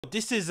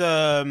This is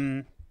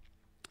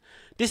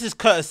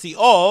courtesy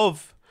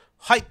of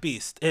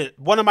Hypebeast.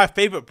 One of my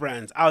favorite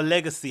brands, Our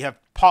Legacy, have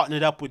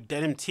partnered up with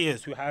Denim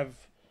Tears, who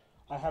have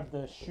I have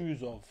the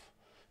shoes of.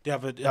 They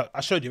have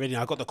I showed you already.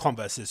 I got the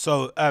Converses.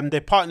 So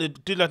they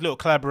partnered, did like a little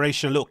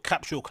collaboration, a little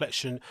capsule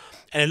collection,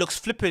 and it looks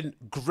flipping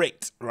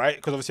great, right?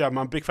 Because obviously I'm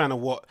a big fan of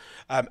what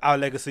Our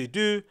Legacy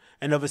do,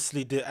 and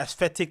obviously the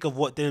aesthetic of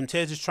what Denim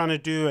Tears is trying to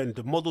do, and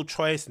the model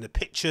choice and the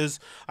pictures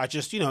are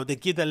just, they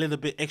give that little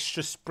bit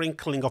extra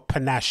sprinkling of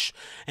panache,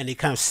 and they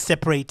kind of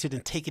separate it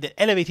and take it and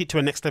elevate it to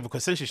a next level.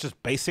 Because essentially it's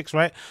just basics,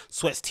 right?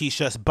 Sweats,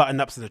 t-shirts, button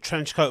ups, and a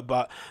trench coat,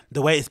 but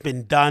the way it's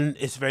been done,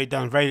 it's very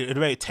done very in a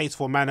very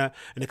tasteful manner,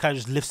 and it kind of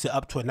just lifts it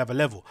up to another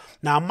level.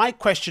 Now, my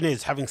question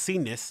is, having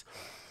seen this,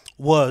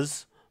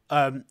 was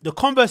the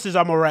Converses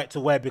I'm alright to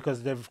wear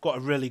because they've got a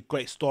really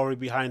great story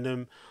behind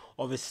them.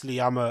 Obviously,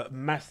 I'm a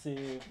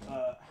massive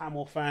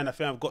Hamill fan. I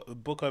think I've got the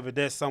book over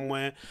there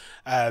somewhere.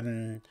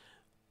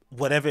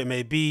 Whatever it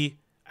may be,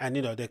 and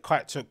they're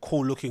quite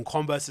cool looking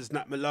Converses,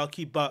 not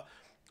malarkey. But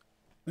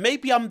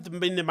maybe I'm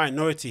in the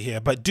minority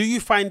here. But do you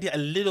find it a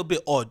little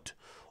bit odd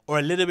or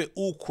a little bit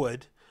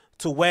awkward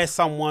to wear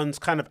someone's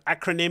kind of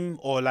acronym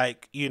or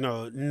like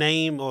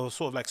name or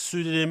sort of like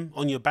pseudonym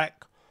on your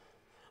back?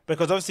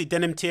 Because obviously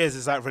Denim Tears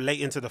is like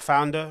relating to the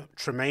founder,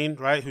 Tremaine,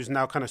 right? Who's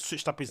now kind of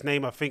switched up his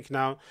name. I think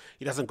now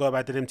he doesn't go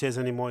by Denim Tears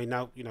anymore. He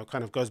now,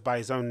 kind of goes by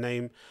his own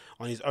name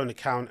on his own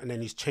account. And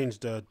then he's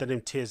changed the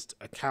Denim Tears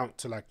account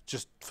to like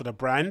just for the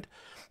brand.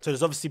 So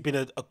there's obviously been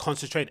a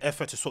concentrated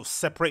effort to sort of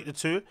separate the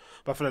two.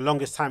 But for the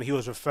longest time, he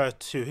was referred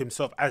to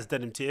himself as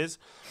Denim Tears.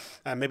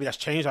 Maybe that's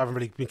changed. I haven't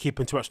really been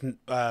keeping too much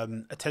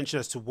attention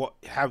as to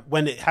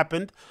when it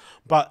happened.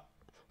 But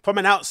from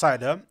an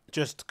outsider,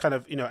 just kind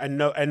of,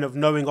 and of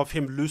knowing of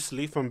him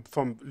loosely from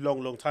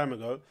long time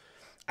ago,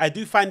 I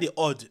do find it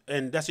odd,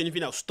 and that's the only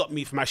thing that stopped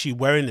me from actually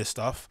wearing this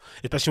stuff,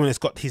 especially when it's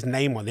got his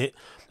name on it.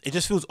 It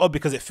just feels odd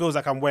because it feels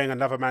like I'm wearing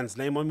another man's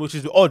name on, which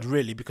is odd,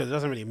 really, because it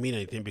doesn't really mean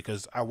anything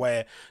because I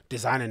wear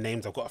designer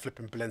names. I've got a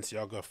flipping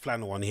Balenciaga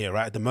flannel on here,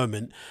 right, at the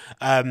moment.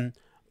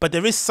 But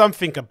there is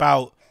something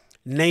about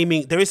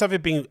naming, there is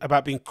something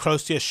about being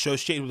closely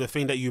associated with the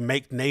thing that you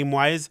make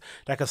name-wise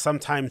that can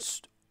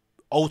sometimes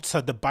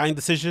alter the buying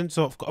decisions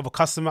of a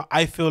customer,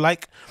 I feel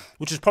like,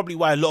 which is probably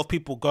why a lot of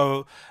people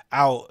go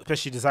out,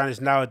 especially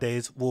designers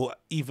nowadays, will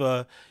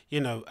either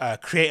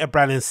create a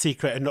brand in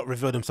secret and not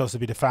reveal themselves to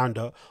be the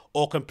founder,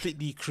 or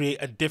completely create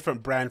a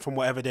different brand from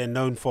whatever they're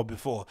known for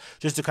before,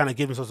 just to kind of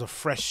give themselves a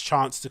fresh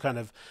chance to kind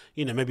of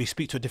maybe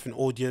speak to a different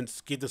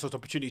audience, give themselves an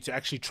opportunity to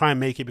actually try and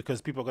make it,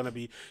 because people are going to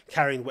be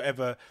carrying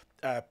whatever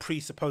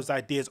presupposed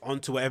ideas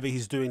onto whatever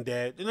he's doing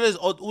there. There's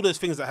all those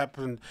things that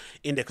happen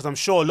in there, because I'm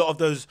sure a lot of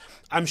those,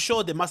 I'm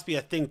sure there must be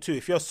a thing too.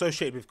 If you're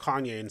associated with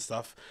Kanye and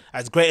stuff,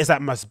 as great as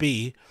that must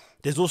be,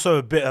 there's also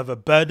a bit of a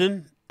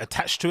burden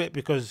attached to it,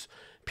 because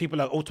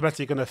people are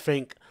automatically going to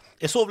think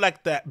it's sort of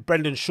like that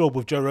Brendan Schaub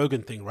with Joe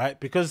Rogan thing, right?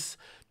 Because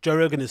Joe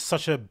Rogan is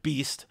such a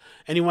beast,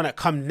 anyone that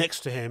comes next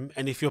to him,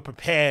 and if you're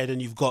prepared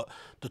and you've got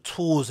the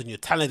tools and you're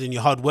talented and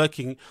you're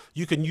hardworking,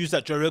 you can use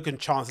that Joe Rogan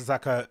chance as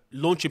like a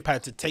launching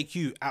pad to take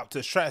you out to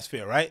the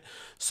stratosphere, right?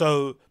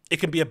 So it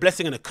can be a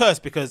blessing and a curse,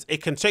 because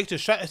it can take to the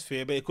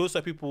stratosphere, but it can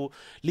also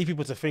lead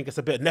people to think it's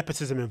a bit of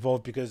nepotism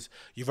involved because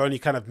you've only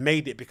kind of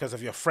made it because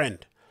of your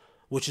friend,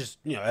 which is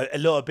a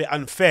little bit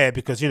unfair,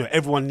 because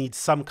everyone needs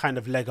some kind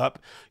of leg up.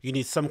 You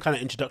need some kind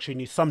of introduction. You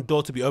need some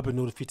door to be open in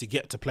order for you to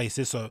get to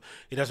places. So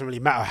it doesn't really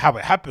matter how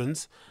it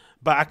happens.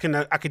 But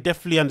I could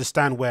definitely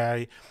understand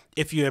where,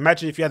 if you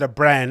had a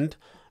brand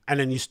and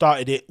then you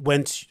started it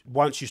once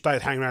you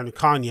started hanging around with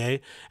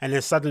Kanye, and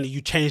then suddenly you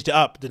changed it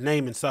up, the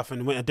name and stuff,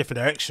 and went a different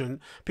direction,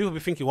 people would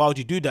be thinking, why would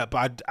you do that?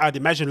 But I'd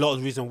imagine a lot of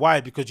the reason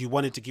why, because you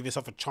wanted to give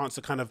yourself a chance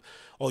to kind of,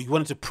 or you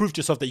wanted to prove to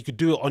yourself that you could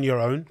do it on your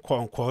own,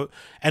 quote unquote,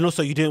 and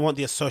also you didn't want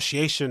the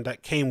association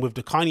that came with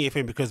the Kanye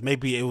thing, because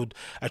maybe it would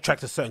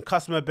attract a certain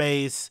customer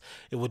base,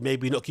 it would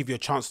maybe not give you a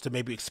chance to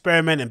maybe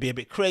experiment and be a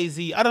bit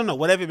crazy, I don't know,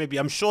 whatever it may be.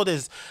 I'm sure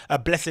there's a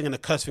blessing and a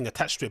curse thing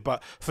attached to it,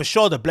 but for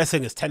sure the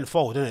blessing is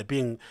tenfold, isn't it,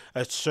 being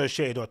associated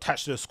or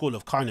attached to the school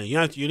of Kanye. You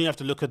only have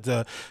to look at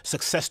the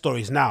success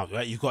stories now,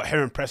 right? You've got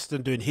Heron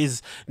Preston doing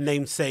his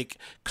namesake,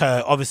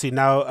 obviously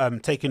now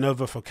taking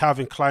over for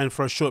Calvin Klein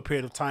for a short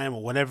period of time,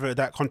 or whenever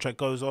that contract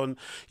goes on.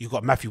 You've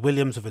got Matthew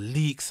Williams with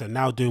Leaks, and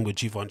now doing with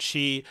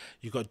Givenchy.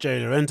 You've got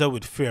Jerry Lorenzo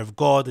with Fear of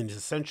God and his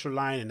Essential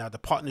line, and now the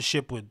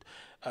partnership with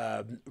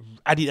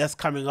Adidas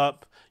coming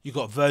up. You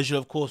got Virgil,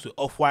 of course, with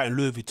Off-White and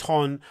Louis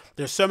Vuitton.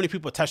 There's so many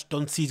people attached.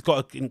 Don C's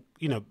got to,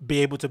 be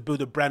able to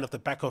build a brand off the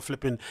back of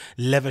flipping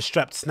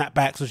leather-strapped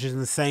snapbacks, which is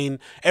insane.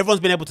 Everyone's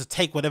been able to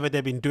take whatever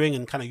they've been doing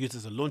and kind of use it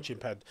as a launching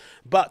pad.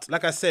 But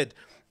like I said,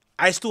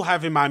 I still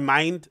have in my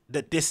mind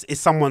that this is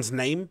someone's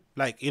name.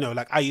 Like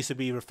I used to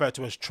be referred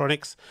to as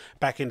Tronics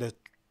back in the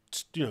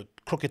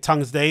Crooked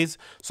Tongues days.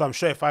 So I'm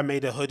sure if I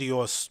made a hoodie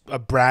or a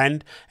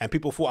brand and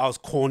people thought I was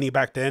corny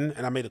back then,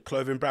 and I made a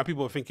clothing brand,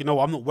 people would think, I'm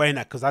not wearing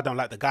that because I don't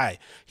like the guy.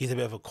 He's a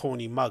bit of a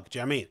corny mug. Do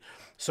you know what I mean?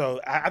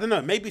 So I don't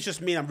know. Maybe it's just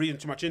me. I'm reading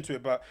too much into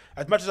it. But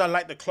as much as I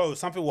like the clothes,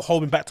 something will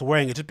hold me back to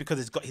wearing it just because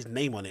it's got his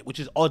name on it, which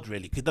is odd,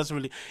 really. 'Cause it doesn't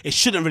really. It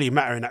shouldn't really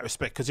matter in that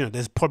respect because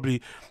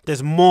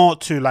there's more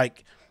to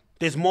like.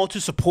 There's more to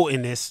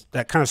supporting this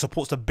that kind of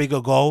supports the bigger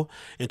goal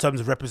in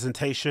terms of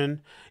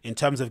representation, in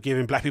terms of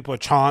giving black people a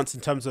chance, in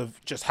terms of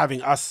just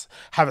having us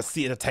have a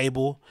seat at the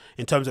table,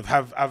 in terms of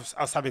have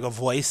us having a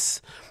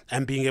voice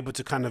and being able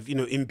to kind of,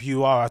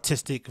 imbue our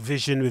artistic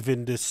vision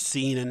within the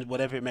scene and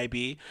whatever it may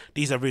be.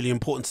 These are really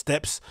important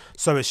steps.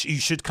 So you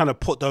should kind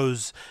of put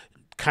those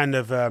kind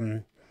of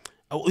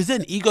is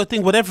it an ego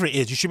thing? Whatever it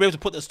is, you should be able to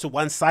put this to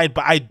one side.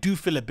 But I do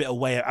feel a bit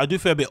away. I do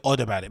feel a bit odd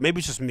about it. Maybe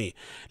it's just me.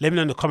 Let me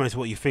know in the comments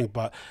what you think.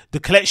 But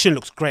the collection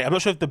looks great. I'm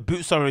not sure if the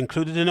boots are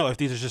included in it or if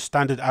these are just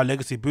standard Our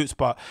Legacy boots.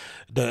 But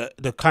the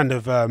kind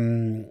of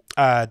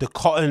the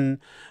cotton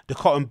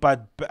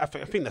bud. I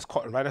think that's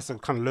cotton, right? That's the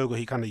kind of logo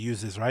he kind of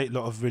uses, right? A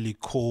lot of really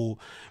cool,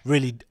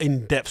 really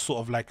in-depth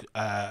sort of like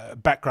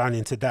background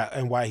into that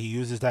and why he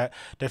uses that.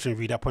 Definitely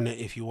read up on it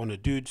if you want to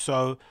do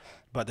so.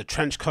 But the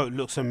trench coat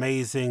looks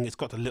amazing. It's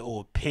got the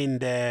little pin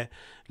there,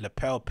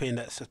 lapel pin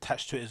that's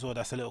attached to it as well.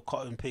 That's a little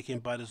cotton picking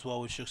bud as well,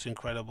 which looks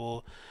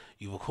incredible.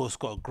 You've of course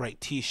got a great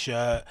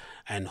t-shirt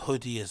and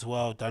hoodie as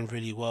well, done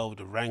really well with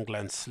the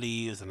raglan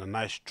sleeves and the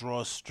nice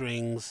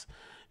drawstrings.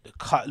 The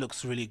cut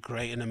looks really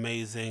great and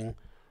amazing.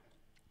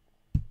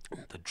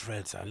 The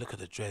dreads, look at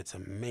the dreads,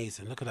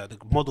 amazing. Look at that. The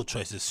model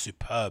choice is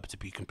superb, to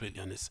be completely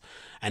honest.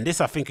 And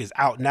this I think is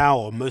out now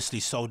or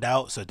mostly sold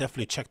out, so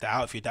definitely check that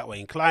out if you're that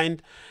way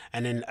inclined.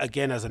 And then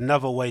again, as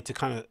another way to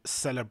kind of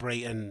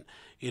celebrate and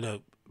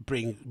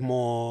bring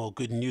more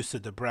good news to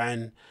the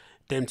brand,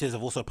 Denim Tears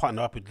have also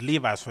partnered up with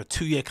Levi's for a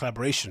 2-year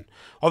collaboration.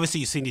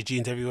 Obviously, you've seen these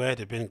jeans everywhere.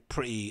 They've been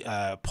pretty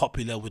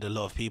popular with a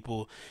lot of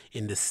people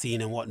in the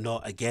scene and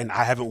whatnot. Again,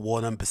 I haven't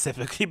worn them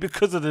specifically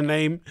because of the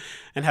name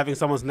and having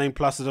someone's name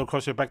plastered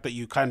across your back that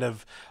you kind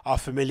of are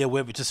familiar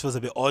with. It just feels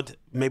a bit odd.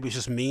 Maybe it's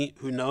just me,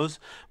 who knows?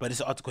 But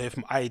this article here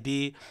from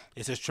ID,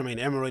 it says Tremaine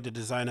Emery, the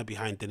designer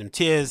behind Denim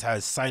Tears,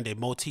 has signed a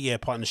multi-year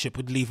partnership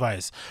with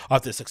Levi's.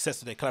 After the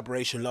success of their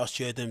collaboration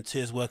last year, Denim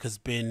Tears' work has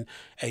been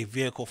a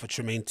vehicle for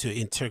Tremaine to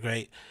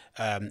integrate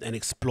and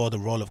explore the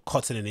role of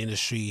cotton in the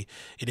industry,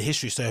 in the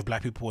history of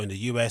black people in the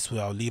US,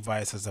 while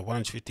Levi's has a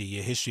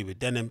 150-year history with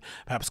denim,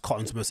 perhaps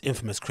cotton's most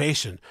infamous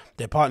creation.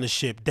 Their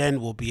partnership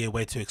then will be a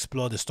way to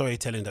explore the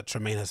storytelling that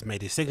Tremaine has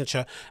made his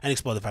signature and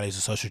explore the values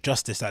of social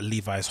justice that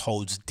Levi's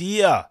holds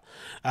dear.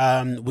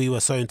 We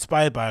were so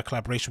inspired by our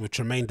collaboration with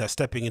Tremaine that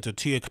stepping into a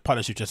 2-year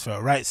partnership just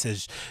felt right,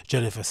 says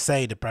Jennifer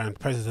Say, the brand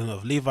president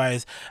of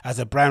Levi's. As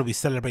a brand, we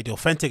celebrate the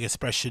authentic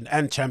expression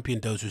and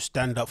champion those who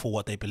stand up for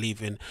what they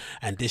believe in,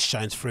 and this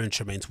shines through in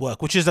Tremaine's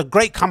work, which is a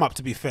great come up,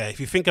 to be fair. If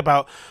you think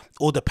about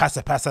all the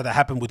passa that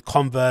happened with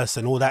Converse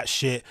and all that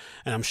shit,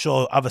 and I'm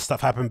sure other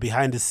stuff happened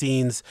behind the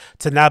scenes,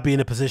 to now be in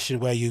a position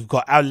where you've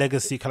got Our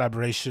Legacy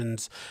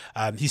collaborations.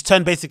 He's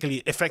turned basically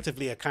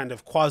effectively a kind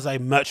of quasi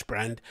merch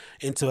brand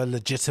into a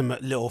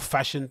legitimate little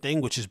fashion thing,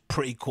 which is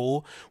pretty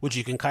cool, which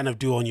you can kind of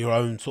do on your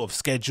own sort of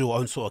schedule,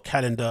 own sort of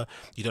calendar.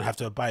 You don't have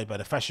to abide by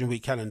the Fashion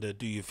Week calendar.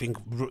 Do you think,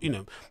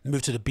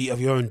 move to the beat of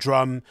your own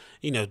drum?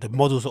 The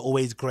models are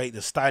always great,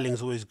 the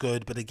styling's always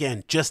good, but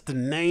again, just the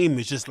name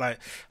is just like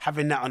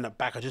having that on the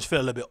back. I just feel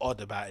a little bit odd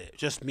about it.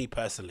 Just me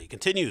personally.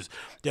 Continues.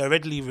 They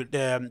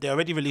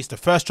already released the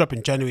first drop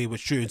in January,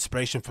 which drew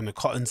inspiration from the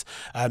cottons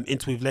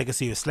into with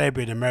legacy of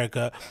slavery in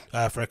America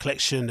for a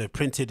collection of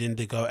printed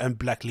indigo and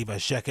black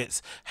Levi's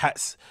jackets,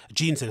 hats,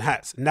 jeans and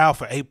hats. Now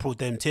for April,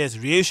 Denim Tears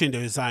reissuing the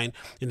design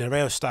in an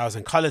array of styles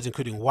and colors,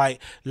 including white,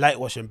 light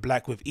wash and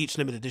black, with each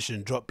limited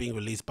edition drop being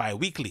released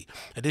bi-weekly.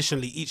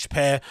 Additionally, each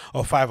pair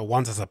of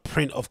 501s has a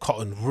print of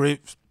cotton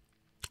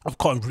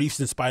reefs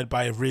inspired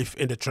by a reef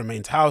in the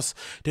Tremaine's house.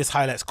 This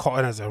highlights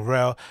cotton as a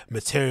rare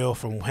material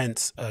from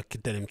whence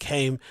denim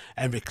came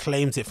and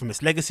reclaims it from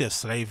its legacy of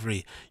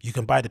slavery. You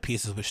can buy the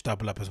pieces which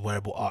double up as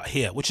wearable art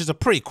here, which is a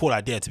pretty cool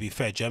idea, to be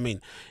fair. Do you know what I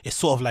mean? It's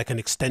sort of like an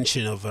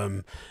extension of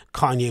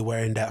Kanye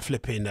wearing that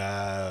flipping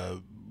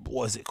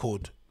what is it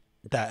called?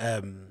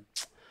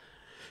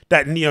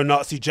 That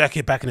neo-Nazi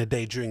jacket back in the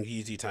day during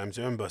Yeezy times,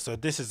 remember? So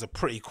this is a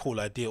pretty cool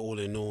idea all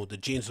in all. The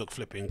jeans look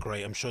flipping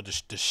great. I'm sure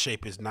the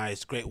shape is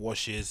nice, great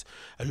washes.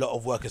 A lot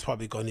of work has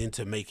probably gone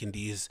into making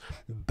these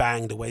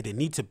bang the way they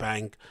need to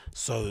bang.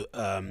 So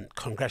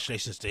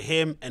congratulations to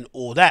him and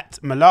all that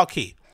malarkey.